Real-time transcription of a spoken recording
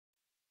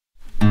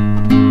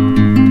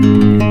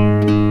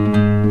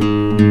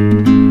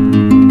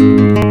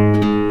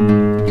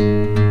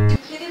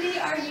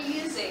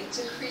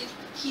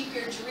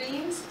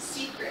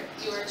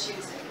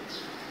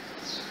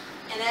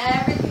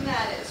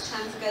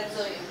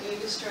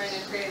destroy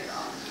and create it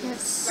all.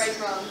 Yes. Right,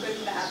 wrong, good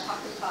and bad,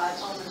 pocket pod,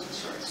 almond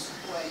shorts,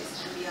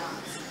 boys, and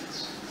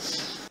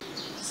beyonds.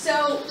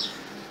 So,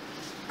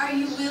 are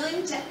you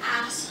willing to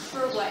ask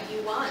for what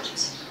you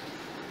want?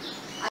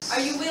 Are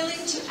you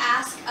willing to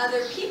ask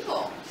other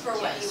people for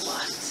what you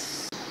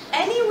want?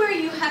 Anywhere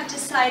you have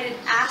decided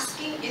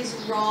asking is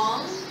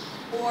wrong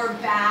or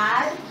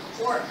bad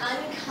or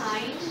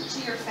unkind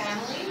to your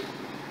family,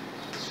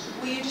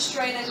 will you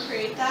destroy and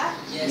uncreate that?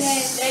 Yes.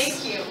 Yes.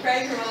 Thank you.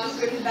 Right or wrong,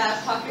 good and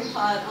bad, pocket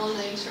pod, all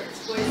nine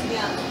shorts, boys and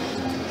beyond.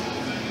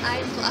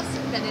 I'm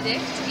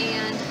Benedict,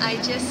 and I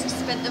just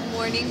spent the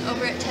morning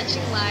over at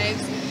Touching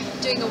Lives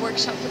doing a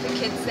workshop with the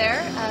kids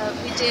there.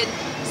 We did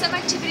some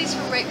activities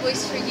from Right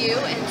Voice for You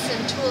and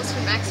some tools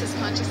from Access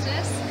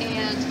Consciousness,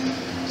 and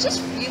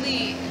just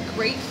really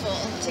grateful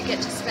to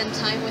get to spend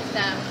time with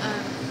them.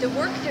 The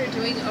work they're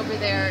doing over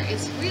there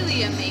is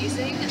really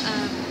amazing.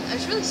 I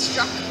was really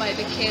struck by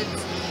the kids,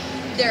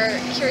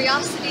 their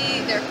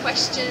curiosity, their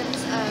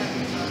questions,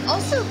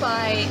 also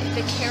by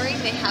the caring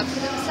they have for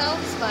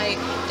themselves, by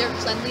their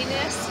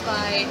cleanliness,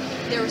 by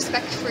their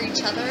respect for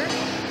each other.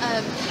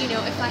 You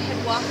know, if I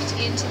had walked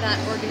into that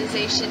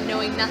organization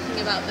knowing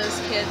nothing about those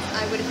kids,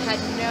 I would have had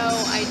no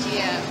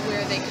idea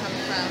where they come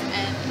from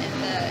and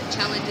the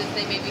challenges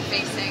they may be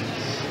facing.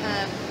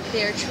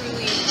 They're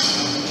truly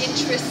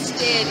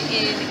interested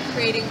in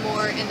creating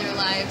more in their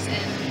lives,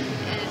 and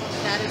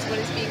that is what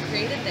is being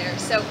created there.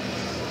 So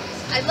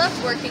I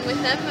loved working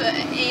with them,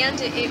 and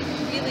it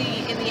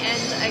really, in the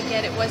end, I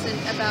get it wasn't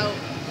about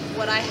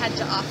what I had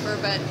to offer,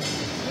 but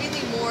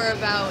really more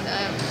about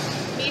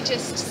me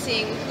just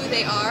seeing who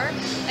they are.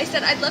 I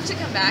said I'd love to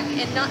come back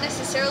and not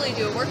necessarily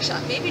do a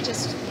workshop, maybe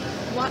just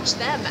watch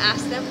them,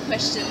 ask them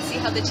questions, see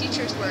how the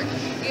teachers work.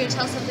 You're going to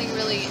tell something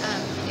really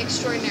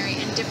extraordinary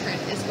and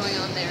different is going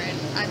on there, and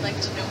I'd like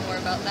to know more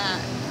about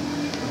that.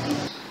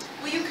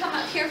 Will you come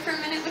up here for a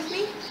minute with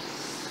me?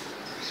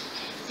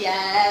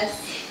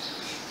 Yes.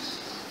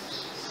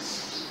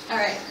 All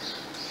right.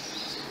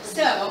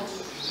 So,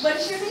 what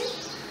is your name?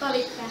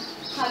 Pavitra.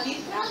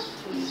 Pavitra?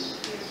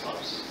 Beautiful.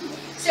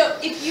 So,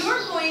 if you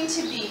are going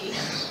to be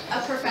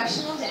a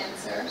professional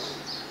dancer,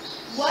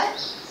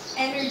 what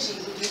energy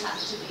would you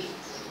have to be?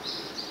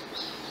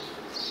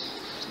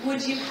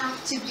 Would you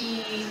have to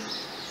be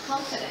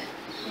confident?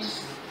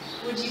 Yes.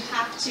 Would you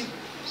have to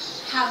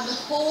have the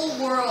whole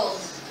world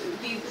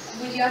be,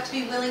 would you have to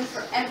be willing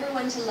for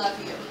everyone to love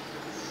you?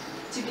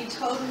 To be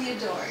totally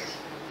adored?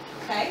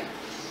 Okay?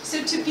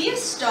 So to be a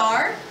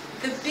star,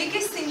 the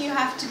biggest thing you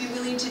have to be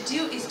willing to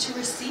do is to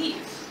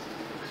receive.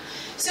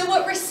 So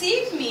what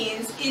receive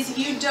means is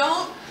you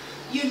don't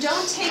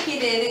take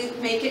it in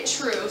and make it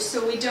true.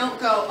 So we don't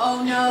go,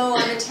 oh no,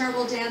 I'm a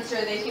terrible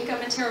dancer, they think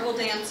I'm a terrible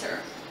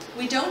dancer.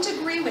 We don't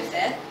agree with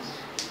it.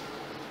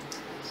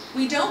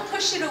 We don't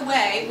push it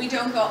away. We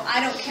don't go,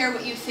 I don't care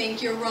what you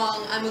think, you're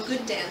wrong, I'm a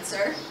good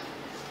dancer.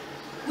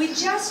 We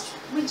just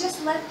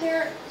let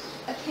their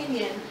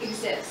opinion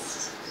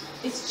exist.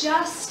 It's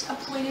just a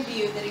point of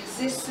view that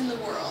exists in the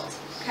world,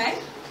 okay?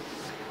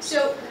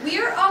 So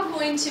we're all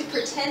going to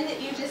pretend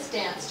that you just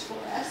danced for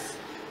us,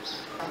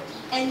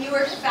 and you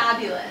are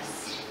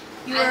fabulous.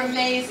 You are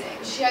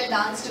amazing. She had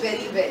danced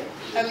very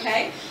well.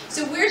 Okay?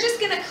 So we're just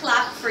going to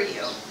clap for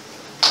you.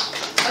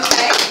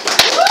 Okay?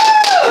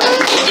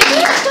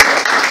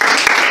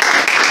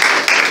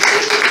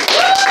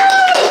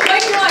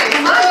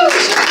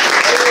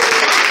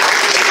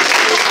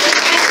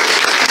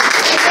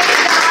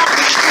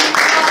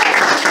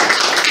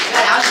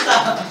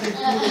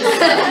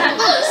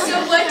 So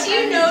what do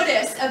you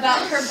notice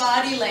about her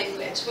body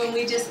language when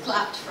we just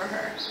clapped for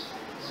her?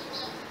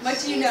 What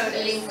do you notice?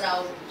 Feeling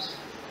proud.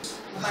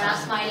 But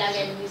I smile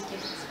again.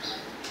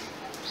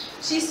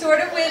 She sort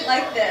of went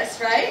like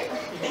this, right?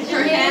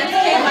 Her hands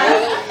came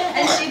up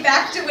and she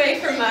backed away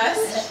from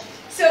us.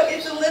 So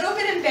it's a little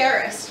bit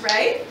embarrassed,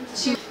 right?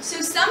 So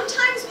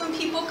sometimes when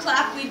people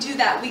clap, we do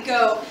that. We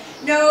go,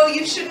 no,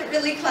 you shouldn't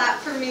really clap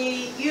for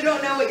me. You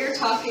don't know what you're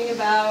talking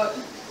about.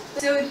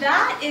 So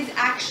that is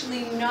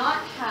actually not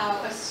how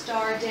a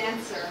star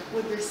dancer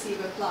would receive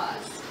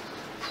applause,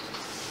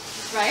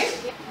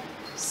 right?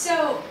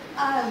 So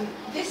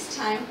this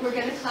time we're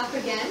going to clap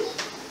again,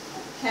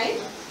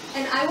 okay?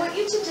 And I want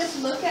you to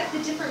just look at the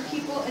different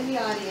people in the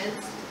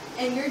audience,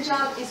 and your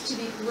job is to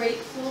be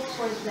grateful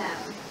for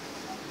them.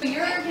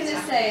 You're going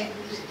to say,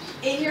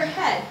 in your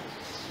head,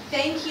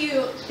 thank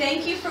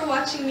you for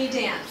watching me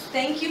dance.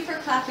 Thank you for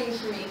clapping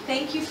for me.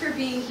 Thank you for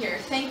being here.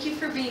 Thank you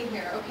for being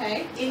here,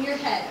 okay? In your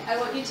head, I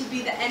want you to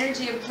be the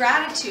energy of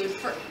gratitude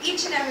for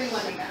each and every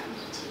one of them,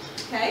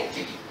 okay?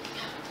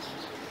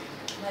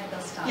 Like the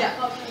star.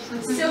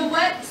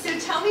 Yeah. So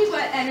tell me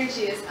what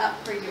energy is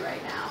up for you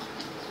right now.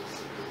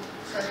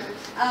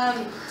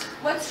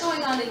 What's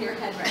going on in your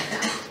head right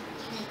now?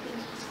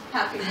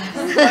 Happiness.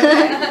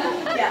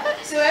 Okay. Yeah.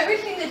 So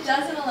everything that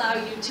doesn't allow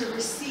you to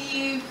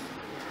receive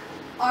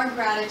our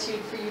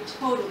gratitude for you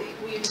totally,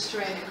 we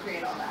destroy and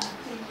create all that.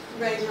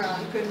 Right and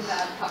wrong, good and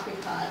bad, popping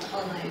pod,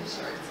 all night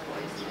shorts,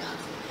 boys, yeah.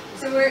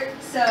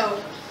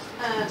 So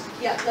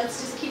yeah,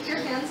 let's just keep your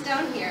hands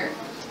down here.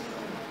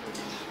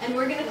 And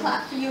we're going to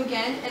clap for you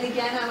again. And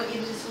again, I want you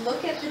to just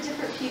look at the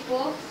different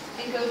people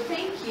and go,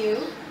 thank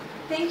you.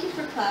 Thank you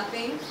for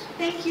clapping.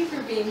 Thank you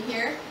for being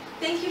here.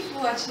 Thank you for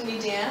watching me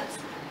dance.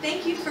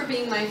 Thank you for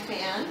being my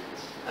fan.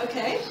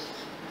 Okay?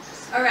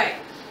 All right.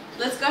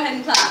 Let's go ahead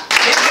and clap.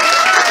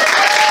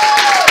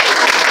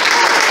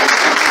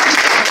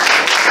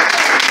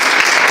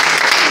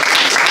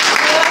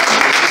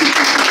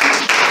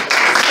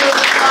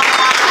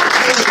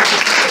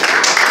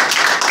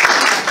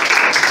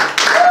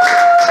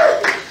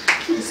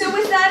 So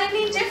was that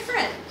any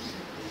different?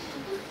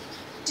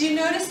 Do you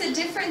notice a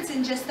difference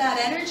in just that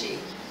energy?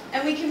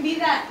 And we can be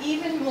that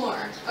even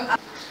more. Okay.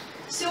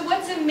 So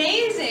what's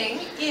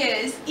amazing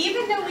is,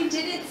 even though we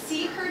didn't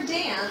see her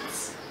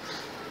dance,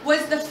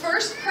 was the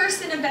first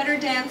person a better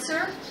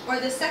dancer or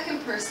the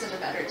second person a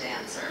better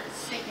dancer?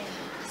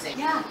 Second.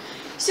 Yeah.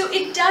 So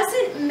it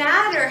doesn't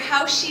matter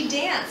how she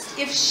danced.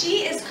 If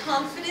she is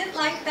confident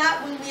like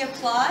that when we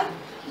applaud,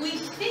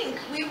 we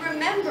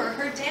remember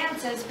her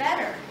dance as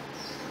better.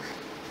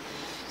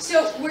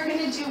 So we're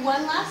going to do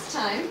one last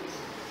time.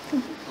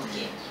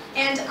 Okay.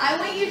 And I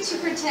want you to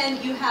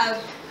pretend you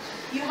have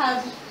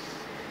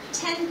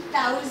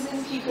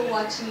 10,000 people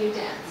watching you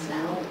dance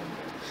now.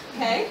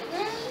 Okay?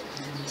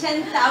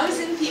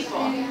 10,000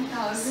 people.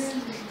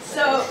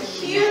 So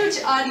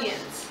huge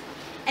audience.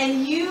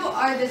 And you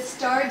are the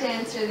star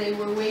dancer they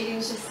were waiting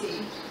to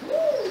see.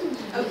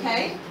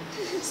 Okay?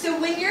 So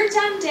when you're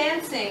done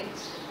dancing,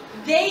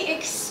 they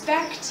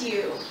expect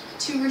you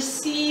to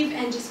receive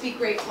and just be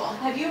grateful.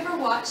 Have you ever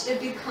watched a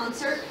big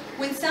concert?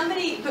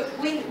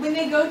 When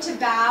they go to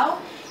bow,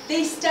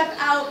 they step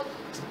out,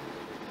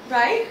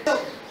 right?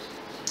 So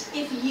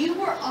if you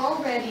were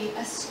already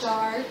a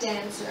star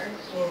dancer,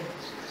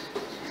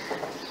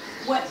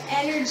 what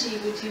energy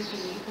would you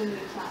be when we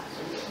clap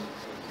for you?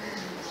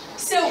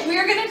 So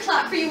we're going to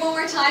clap for you one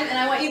more time, and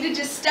I want you to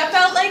just step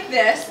out like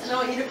this, and I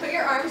want you to put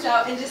your arms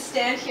out and just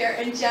stand here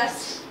and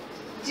just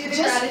do the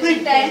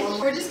gratitude thing.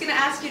 We're just going to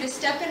ask you to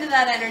step into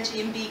that energy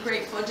and be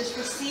grateful. Just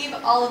receive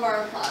all of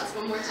our applause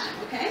one more time,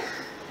 okay?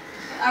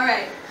 All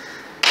right.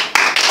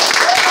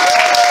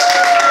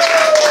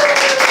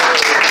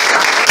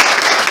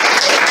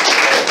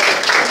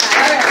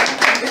 All right.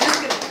 We're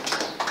just going to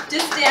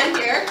just stand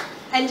here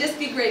and just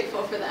be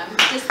grateful for them.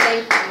 Just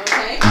thank them,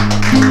 okay?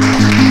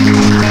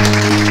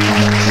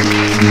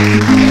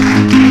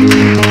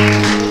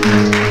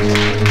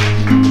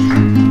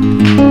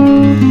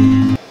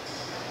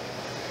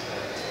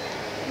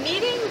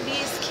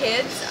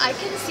 I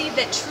can see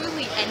that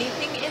truly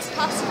anything is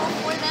possible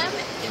for them.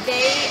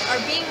 They are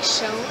being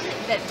shown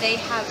that they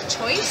have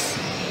choice,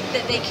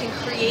 that they can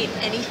create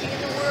anything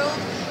in the world.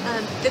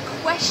 The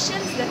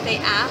questions that they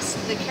asked,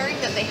 the caring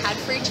that they had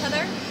for each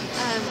other.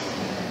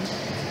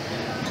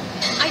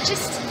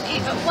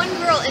 One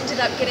girl ended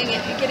up getting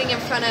in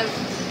front of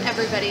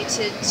everybody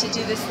to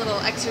do this little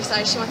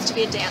exercise. She wants to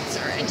be a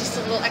dancer, and just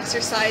a little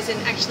exercise and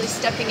actually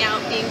stepping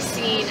out, being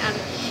seen,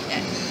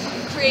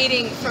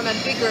 creating from a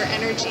bigger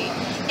energy.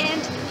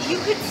 And you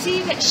could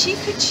see that she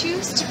could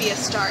choose to be a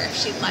star if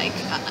she'd like.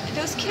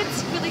 Those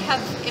kids really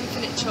have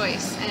infinite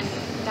choice, and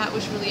that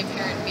was really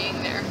apparent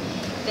being there.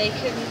 They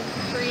can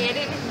create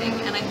anything,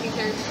 and I think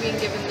they're being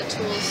given the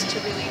tools to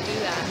really do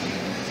that.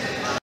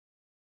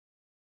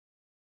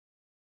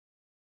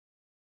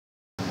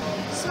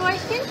 So I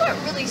think what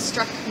really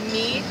struck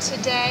me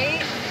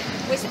today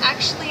was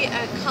actually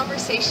a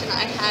conversation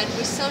I had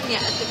with Sonia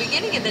at the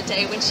beginning of the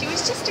day when she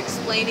was just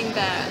explaining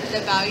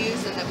the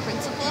values and the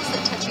principles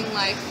that Touching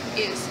Life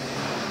is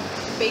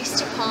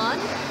based upon,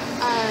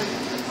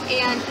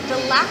 and the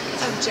lack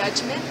of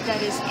judgment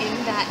that is in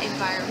that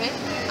environment.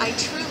 I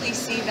truly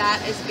see that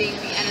as being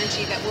the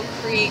energy that will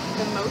create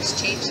the most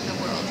change in the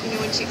world. You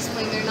know, when she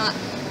explained they're not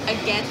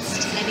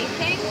against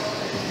anything,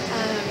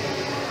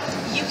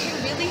 you can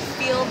really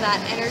feel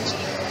that energy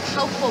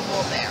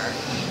palpable there.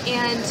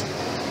 And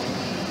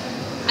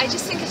I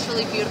just think it's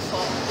really beautiful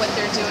what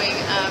they're doing.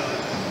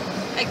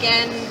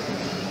 Again,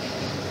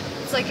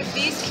 it's like if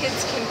these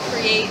kids can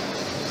create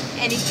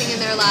anything in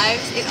their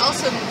lives, it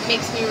also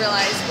makes me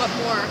realize what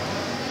more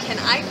can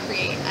I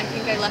create. I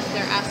think I left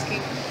there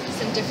asking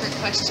some different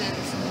questions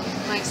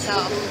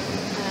myself.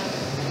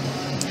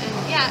 And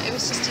yeah, it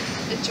was just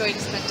a joy to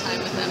spend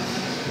time with them.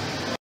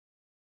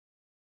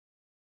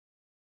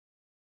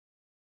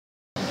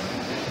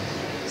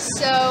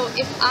 So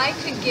if I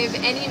could give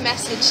any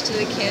message to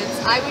the kids,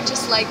 I would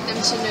just like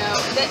them to know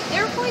that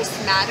their voice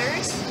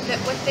matters, that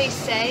what they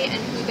say and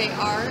who they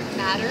are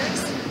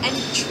matters, and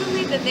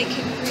truly that they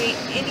can create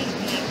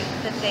anything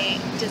that they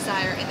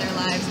desire in their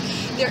lives.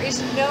 There is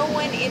no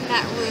one in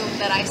that room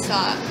that I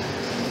saw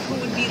who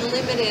would be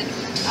limited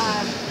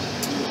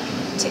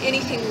to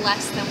anything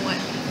less than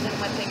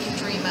what they can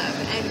dream of.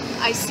 And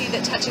I see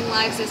that Touching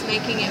Lives is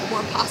making it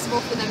more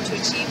possible for them to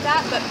achieve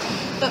that,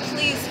 but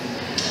please,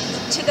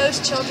 to those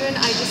children,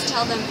 I just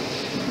tell them,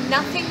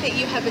 nothing that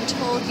you have been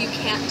told you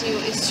can't do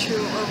is true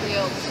or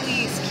real.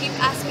 Please keep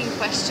asking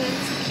questions,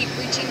 keep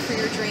reaching for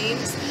your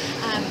dreams,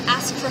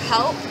 ask for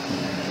help.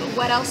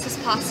 what else is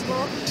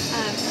possible,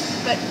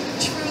 but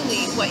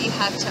truly what you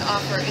have to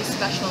offer is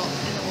special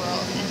in the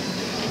world,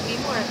 and be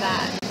more of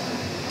that.